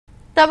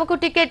తమకు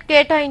టికెట్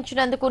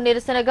కేటాయించినందుకు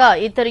నిరసనగా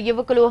ఇద్దరు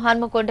యువకులు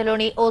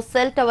హన్మకొండలోని ఓ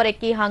సెల్ టవర్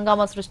ఎక్కి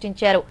హంగామా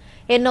సృష్టించారు.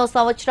 ఎన్నో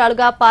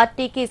సంవత్సరాలుగా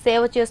పార్టీకి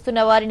సేవ చేస్తున్న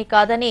వారిని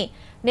కాదని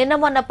నిన్న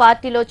మొన్న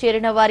పార్టీలో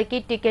చేరిన వారికి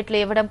టికెట్లు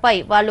ఇవ్వడంపై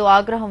వాళ్లు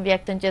ఆగ్రహం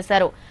వ్యక్తం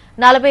చేశారు.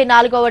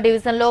 44వ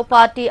డివిజన్లో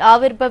పార్టీ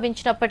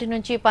ఆవిర్భవించినప్పటి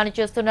నుంచి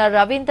పనిచేస్తున్న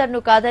రవీందర్ను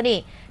కాదని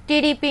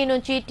టీడీపీ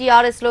నుంచి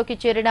టీఆర్ఎస్ లోకి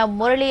చేరిన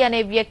మురళి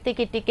అనే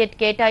వ్యక్తికి టికెట్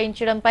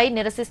కేటాయించడంపై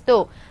నిరసిస్తూ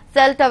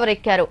సెల్ టవర్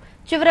ఎక్కారు.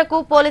 చివరకు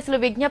పోలీసుల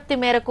విజ్ఞప్తి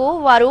మేరకు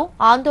వారు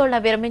ఆందోళన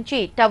విరమించి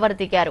టవర్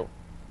దిగారు.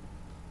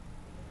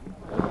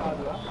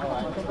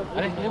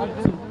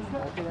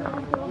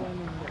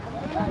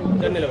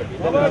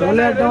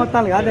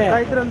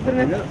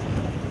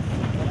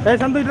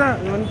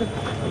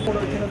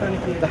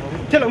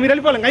 మీరు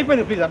వెళ్ళిపోవాలి,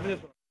 అయిపోయింది. ప్లీజ్ అర్థం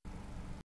చేసుకోండి.